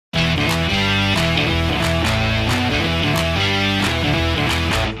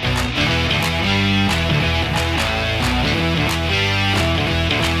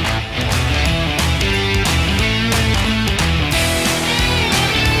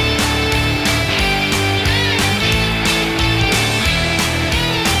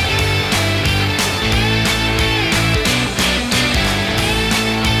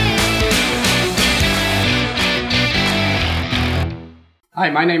Hi,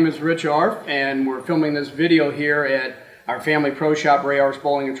 my name is Rich Orf, and we're filming this video here at our family pro shop, Ray Orf's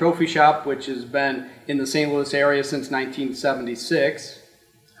Bowling and Trophy Shop, which has been in the St. Louis area since 1976.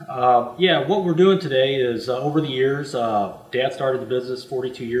 Yeah, what we're doing today is over the years, Dad started the business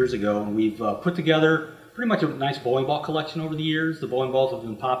 42 years ago, and we've put together pretty much a nice bowling ball collection over the years. The bowling balls have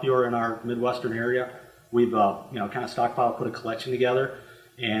been popular in our Midwestern area. We've kind of stockpiled, put a collection together,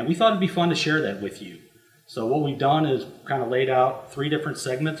 and we thought it'd be fun to share that with you. So what we've done is kind of laid out 3 different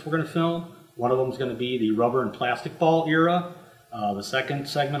segments we're going to film. One of them is going to be the rubber and plastic ball era. The second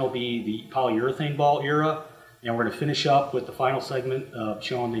segment will be the polyurethane ball era. And we're going to finish up with the final segment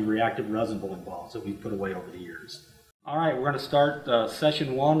showing the reactive resin bowling balls that we've put away over the years. All right, we're going to start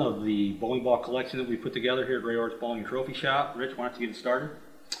session 1 of the bowling ball collection that we put together here at Ray Orf's Bowling and Trophy Shop. Rich, why don't you get it started?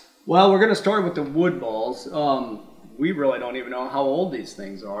 Well, we're going to start with the wood balls. We really don't even know how old these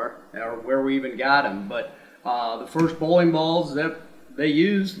things are or where we even got them, but the first bowling balls that they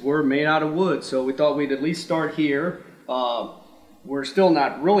used were made out of wood, so we thought we'd at least start here. We're still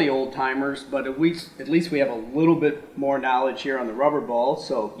not really old timers, but at least we have a little bit more knowledge here on the rubber balls.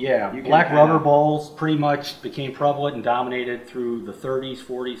 So yeah, black rubber balls pretty much became prevalent and dominated through the 30s,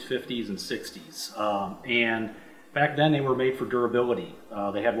 40s, 50s, and 60s. And back then they were made for durability.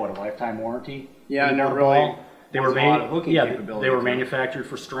 They had what, a lifetime warranty? Yeah, and they're really. They were made, they were manufactured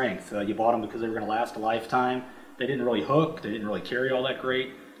for strength. You bought them because they were going to last a lifetime. They didn't really hook. They didn't really carry all that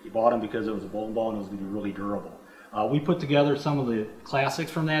great. You bought them because it was a bowling ball and it was going to be really durable. We put together some of the classics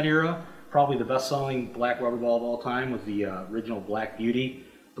from that era. Probably the best-selling black rubber ball of all time was the original Black Beauty.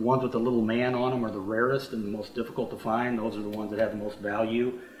 The ones with the little man on them are the rarest and the most difficult to find. Those are the ones that have the most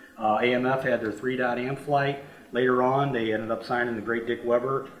value. AMF had their 3-dot amp flight. Later on, they ended up signing the great Dick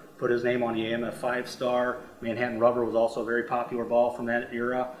Weber, put his name on the AMF 5-star. Manhattan Rubber was also a very popular ball from that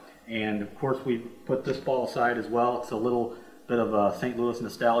era. And of course, we put this ball aside as well. It's a little bit of St. Louis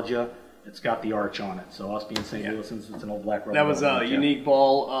nostalgia. It's got the arch on it. So us being St. Louisans, it's an old black rubber ball. That was a unique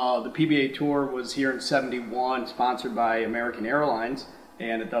ball. The PBA Tour was here in '71, sponsored by American Airlines,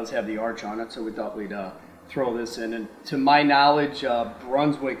 and it does have the arch on it, so we thought we'd throw this in. And to my knowledge,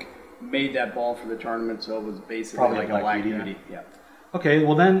 Brunswick made that ball for the tournament, so it was basically probably like a Black Beauty. Yeah. Okay,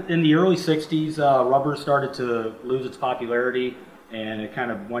 well then in the early 60s, rubber started to lose its popularity, and it kind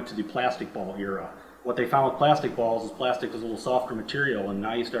of went to the plastic ball era. What they found with plastic balls is plastic was a little softer material, and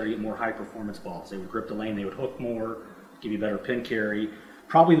now you started to get more high-performance balls. They would grip the lane, they would hook more, give you better pin carry.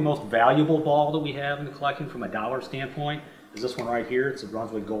 Probably the most valuable ball that we have in the collection from a dollar standpoint is this one right here. It's a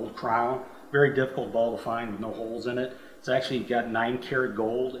Brunswick Gold Crown. Very difficult ball to find with no holes in it. It's actually got 9-karat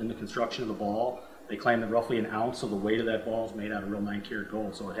gold in the construction of the ball. They claim that roughly an ounce of the weight of that ball is made out of real 9-karat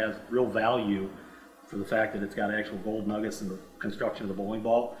gold, so it has real value for the fact that it's got actual gold nuggets in the construction of the bowling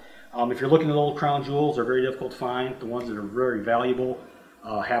ball. If you're looking at old crown jewels, they're very difficult to find. The ones that are very valuable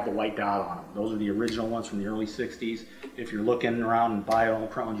have the white dot on them. Those are the original ones from the early 60s. If you're looking around and buy an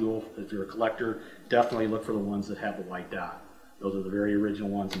old crown jewel, if you're a collector, definitely look for the ones that have the white dot. Those are the very original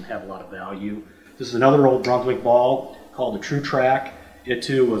ones and have a lot of value. This is another old Brunswick ball called the True Track. It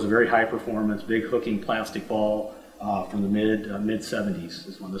too was a very high performance, big hooking plastic ball from the mid-70s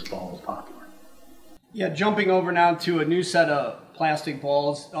is when this ball was popular. Yeah, jumping over now to a new set of plastic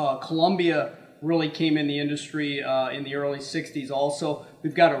balls. Columbia really came in the industry in the early 60s also.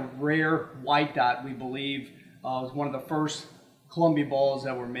 We've got a rare white dot, we believe. It was one of the first Columbia balls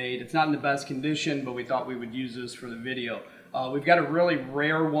that were made. It's not in the best condition, but we thought we would use this for the video. We've got a really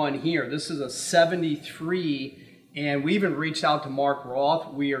rare one here. This is a 73. And we even reached out to Mark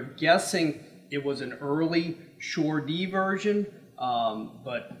Roth. We are guessing it was an early Shore D version,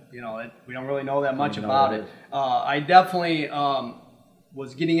 but you know, we don't really know that much about it. I definitely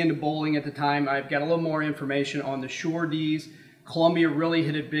was getting into bowling at the time. I've got a little more information on the Shore Ds. Columbia really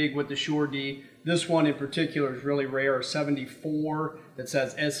hit it big with the Shore D. This one in particular is really rare, a 74 that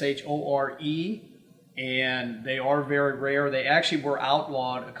says SHORE. And they are very rare. They actually were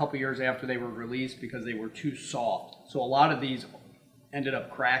outlawed a couple years after they were released because they were too soft. So a lot of these ended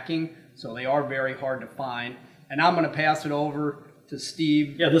up cracking, so they are very hard to find. And I'm going to pass it over to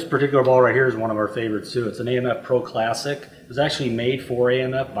Steve. Yeah, this particular ball right here is one of our favorites too. It's an AMF Pro Classic. It was actually made for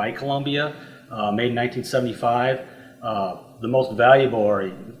AMF by Columbia, made in 1975. The most valuable or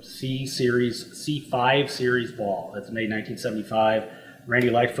C5 series ball. That's made in 1975.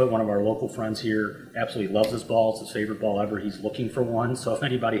 Randy Lightfoot, one of our local friends here, absolutely loves this ball. It's his favorite ball ever. He's looking for one, so if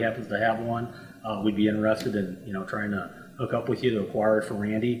anybody happens to have one, we'd be interested in trying to hook up with you to acquire it for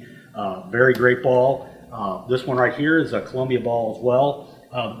Randy. Very great ball. This one right here is a Columbia ball as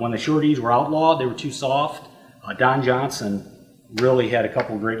well. When the Shore Ds were outlawed, they were too soft. Don Johnson really had a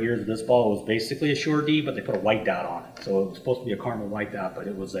couple of great years with this ball. It was basically a short D, but they put a white dot on it. So it was supposed to be a caramel white dot, but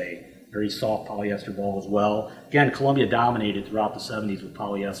it was a very soft polyester ball as well. Again, Columbia dominated throughout the 70s with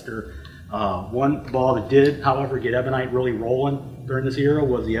polyester. One ball that did, however, get ebonite really rolling during this era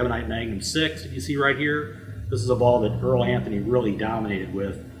was the ebonite Magnum 6 that you see right here. This is a ball that Earl Anthony really dominated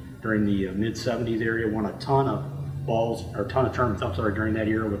with during the mid-70s area. Won a ton of balls, or a ton of tournaments, I'm sorry, during that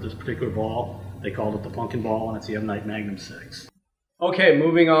era with this particular ball. They called it the Punkin Ball, and it's the ebonite Magnum 6. Okay,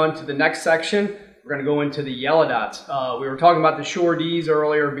 moving on to the next section, we're going to go into the yellow dots. We were talking about the shore Ds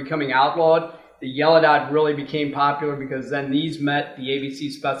earlier becoming outlawed. The yellow dot really became popular because then these met the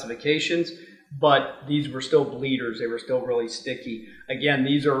ABC specifications, but these were still bleeders. They were still really sticky. Again,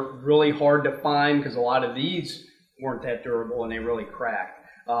 these are really hard to find because a lot of these weren't that durable and they really cracked.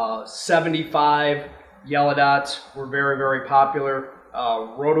 75 yellow dots were very, very popular.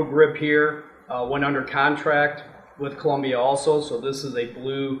 Rotogrip here went under contract with Columbia also, so this is a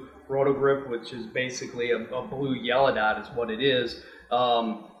blue Rotogrip, which is basically a blue yellow dot is what it is.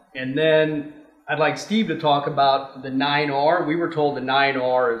 And then I'd like Steve to talk about the 9R. We were told the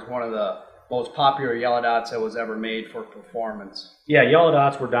 9R is one of the most popular yellow dots that was ever made for performance. Yeah, yellow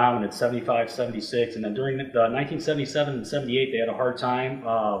dots were dominant, 75, 76, and then during the 1977 and 78, they had a hard time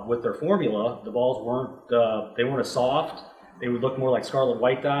with their formula. The balls weren't as soft. They would look more like scarlet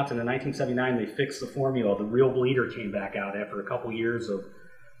white dots, and in 1979 they fixed the formula. The real bleeder came back out after a couple years of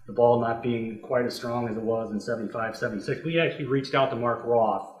the ball not being quite as strong as it was in 75, 76. We actually reached out to Mark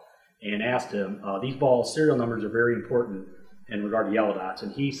Roth and asked him, these balls, serial numbers are very important in regard to yellow dots,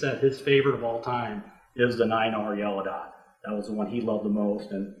 and he said his favorite of all time is the 9R yellow dot. That was the one he loved the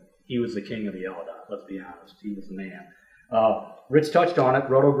most, and he was the king of the yellow dot, let's be honest. He was the man. Rich touched on it.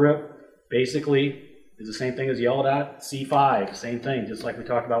 Rotogrip basically is the same thing as yellow dot. C5, same thing, just like we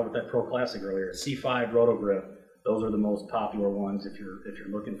talked about with that Pro Classic earlier. C5 Rotogrip, those are the most popular ones if you're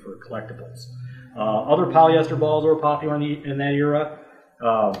looking for collectibles. Other polyester balls were popular in that era.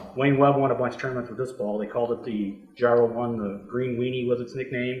 Wayne Webb won a bunch of tournaments with this ball. They called it the Gyro 1, the Green Weenie was its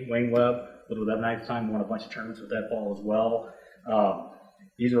nickname. Wayne Webb, with ebonite at the time, won a bunch of tournaments with that ball as well.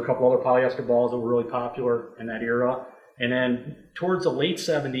 These are a couple other polyester balls that were really popular in that era. And then towards the late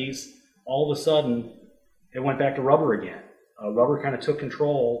 70s, all of a sudden, it went back to rubber again. Rubber kind of took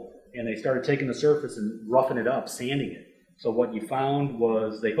control, and they started taking the surface and roughing it up, sanding it. So what you found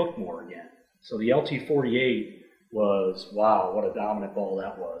was they hooked more again. So the LT48 was, wow, what a dominant ball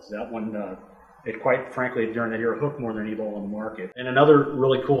that was. That one, it quite frankly, during that era, hooked more than any ball on the market. And another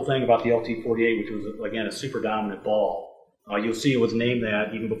really cool thing about the LT48, which was, again, a super dominant ball, you'll see it was named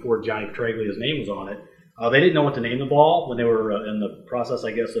that even before Johnny Petraglia's name was on it. They didn't know what to name the ball when they were in the process,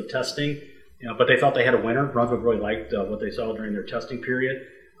 I guess, of testing. But they thought they had a winner. Brunswick really liked what they saw during their testing period,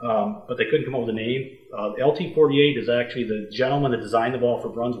 but they couldn't come up with a name. LT48 is actually the gentleman that designed the ball for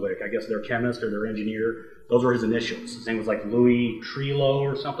Brunswick. I guess their chemist or their engineer, those were his initials. His name was like Louis Trelo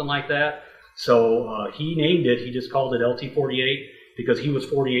or something like that. So he named it, he just called it LT48 because he was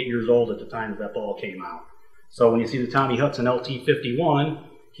 48 years old at the time that ball came out. So when you see the Tommy Hudson LT51,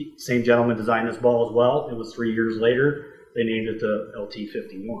 same gentleman designed this ball as well. It was 3 years later. They named it the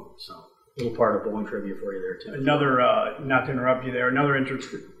LT51. So a little part of bowling trivia for you there, too. Another, not to interrupt you there, another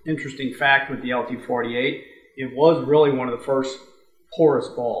interesting fact with the LT48, it was really one of the first porous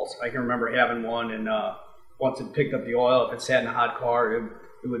balls. I can remember having one, and once it picked up the oil, if it sat in a hot car,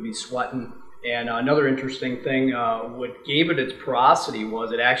 it would be sweating. And another interesting thing, what gave it its porosity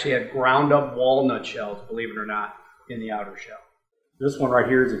was it actually had ground up walnut shells, believe it or not, in the outer shell. This one right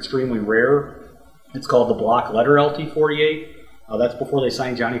here is extremely rare. It's called the block letter LT48. That's before they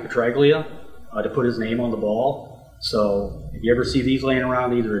signed Johnny Petraglia to put his name on the ball. So if you ever see these laying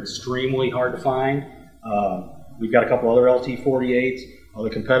around, these are extremely hard to find. We've got a couple other LT48s. The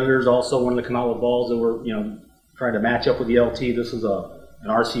competitors also wanted to come out with balls that were, trying to match up with the LT. This is an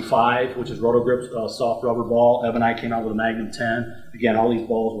RC5, which is Rotogrip's soft rubber ball. Ebonite came out with a Magnum 10. Again, all these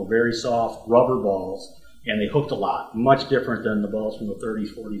balls were very soft rubber balls, and they hooked a lot. Much different than the balls from the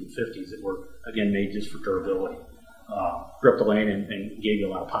 30s, 40s, and 50s that were, again, made just for durability. Gripped the lane and gave you a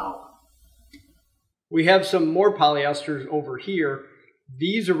lot of power. We have some more polyesters over here.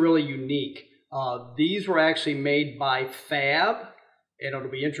 These are really unique. These were actually made by Fab, and it'll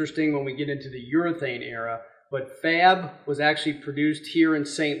be interesting when we get into the urethane era, but Fab was actually produced here in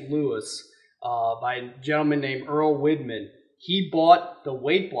St. Louis by a gentleman named Earl Widman. He bought the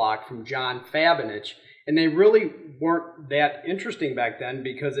weight block from John Fabinich, and they really weren't that interesting back then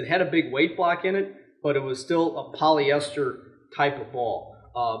because it had a big weight block in it, but it was still a polyester type of ball.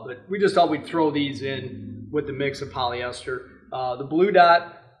 But we just thought we'd throw these in with the mix of polyester. The blue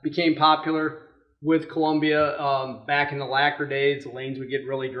dot became popular. with Columbia. Back in the lacquer days, the lanes would get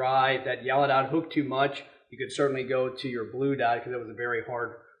really dry. If that yellow dot hooked too much, you could certainly go to your blue dot because it was a very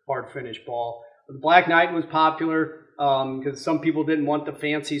hard finish ball. The Black Knight was popular because some people didn't want the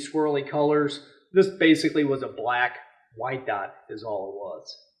fancy swirly colors. This basically was a black white dot is all it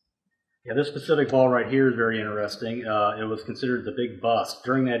was. Yeah, this specific ball right here is very interesting. It was considered the big bust.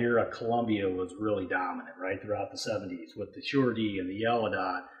 During that era, Columbia was really dominant, right, throughout the 70s. With the Sure D and the yellow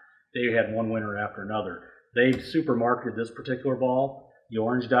dot, they had one winner after another. They super marketed this particular ball, the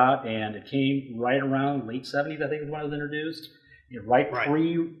orange dot, and it came right around late 70s, I think, is when it was introduced. Right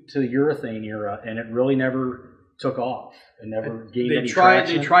pre to the urethane era, and it really never took off. It never gained any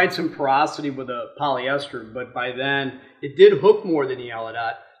traction. They tried some porosity with a polyester, but by then it did hook more than the yellow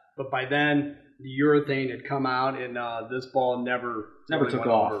dot. But by then the urethane had come out, and this ball never took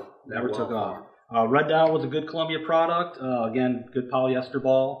off. Never took off. Red dot was a good Columbia product. Again, good polyester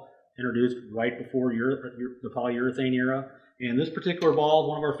ball, introduced right before the polyurethane era. And this particular ball is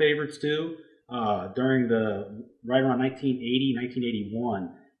one of our favorites too. During right around 1980,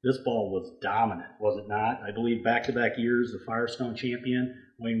 1981, this ball was dominant, was it not? I believe back-to-back years, the Firestone champion,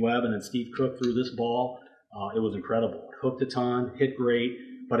 Wayne Webb, and then Steve Cook threw this ball. It was incredible. It hooked a ton, hit great,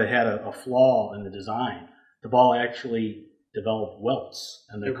 but it had a flaw in the design. The ball actually developed welts,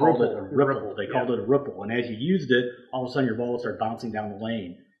 and they called it a ripple. They called it a ripple, and as you used it, all of a sudden your ball would start bouncing down the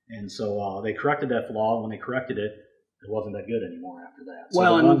lane. And so they corrected that flaw. When they corrected it, it wasn't that good anymore after that.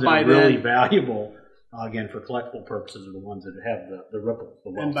 So the ones that are really valuable, again, for collectible purposes, are the ones that have the ripples.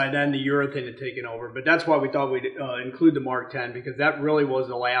 And by then, the urethane had taken over. But that's why we thought we'd include the Mark 10, because that really was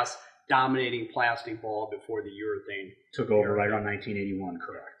the last dominating plastic ball before the urethane took over right around 1981,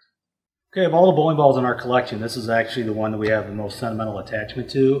 correct. Okay, of all the bowling balls in our collection, this is actually the one that we have the most sentimental attachment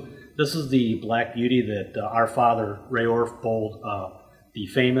to. This is the Black Beauty that our father, Ray Orf, bowled the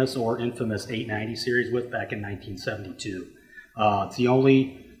famous or infamous 890 series with back in 1972. It's the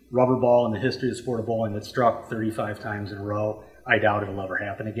only rubber ball in the history of the sport of bowling that struck 35 times in a row. I doubt it'll ever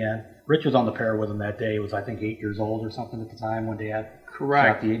happen again. Rich was on the pair with him that day. He was, I think, 8 years old or something at the time when Dad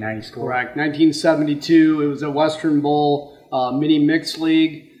shot the 890 score. Correct. 1972, it was a Western Bowl mini mixed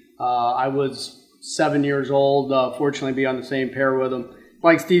league. I was 7 years old, fortunately be on the same pair with him.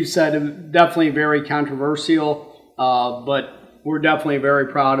 Like Steve said, it was definitely very controversial, but we're definitely very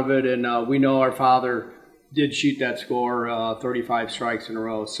proud of it, and we know our father did shoot that score 35 strikes in a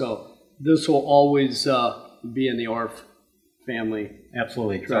row. So this will always be in the Orf family.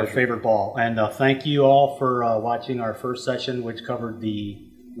 Absolutely. It's our favorite ball. And thank you all for watching our first session, which covered the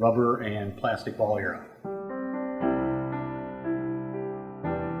rubber and plastic ball era.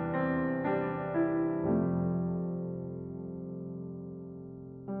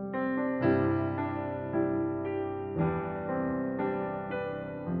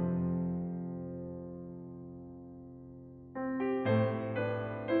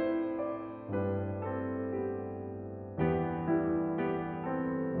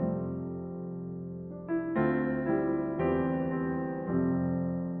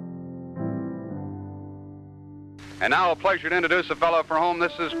 And now a pleasure to introduce a fellow for whom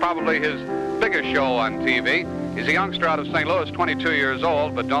this is probably his biggest show on TV. He's a youngster out of St. Louis, 22 years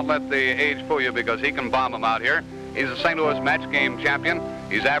old, but don't let the age fool you because he can bomb them out here. He's a St. Louis match game champion.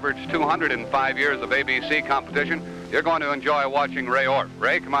 He's averaged 205 years of ABC competition. You're going to enjoy watching Ray Orf.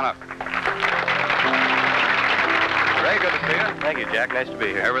 Ray, come on up. Ray, good to see you. Thank you, Jack. Nice to be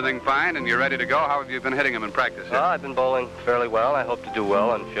here. Everything fine, and you're ready to go? How have you been hitting him in practice? Well, I've been bowling fairly well. I hope to do well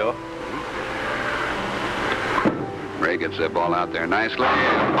on show. Ray gets that ball out there nicely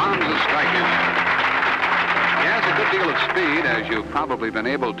and bombs the strike in. He has a good deal of speed, as you've probably been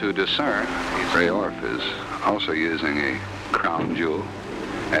able to discern. Ray Orf is also using a crown jewel,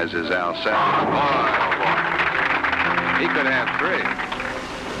 as is Al Sapp. Oh, boy. He could have three.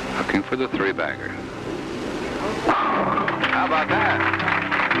 Looking for the three-bagger. How about that?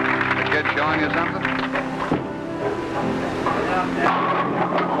 The kid showing you something?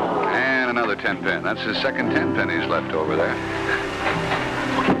 And another 10-pin. That's his second 10-pin he's left over there.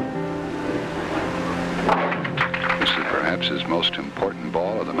 This is perhaps his most important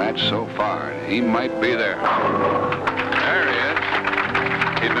ball of the match so far. He might be there. There he is.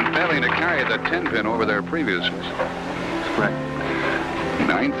 He'd been failing to carry that 10-pin over there previously. Correct.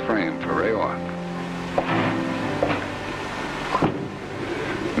 Ninth frame for Ray Orf.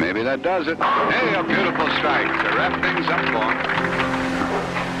 Maybe that does it. Hey, a beautiful strike to wrap things up for him.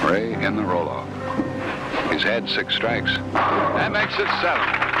 Ray in the roll-off. He's had 6 strikes. That makes it 7.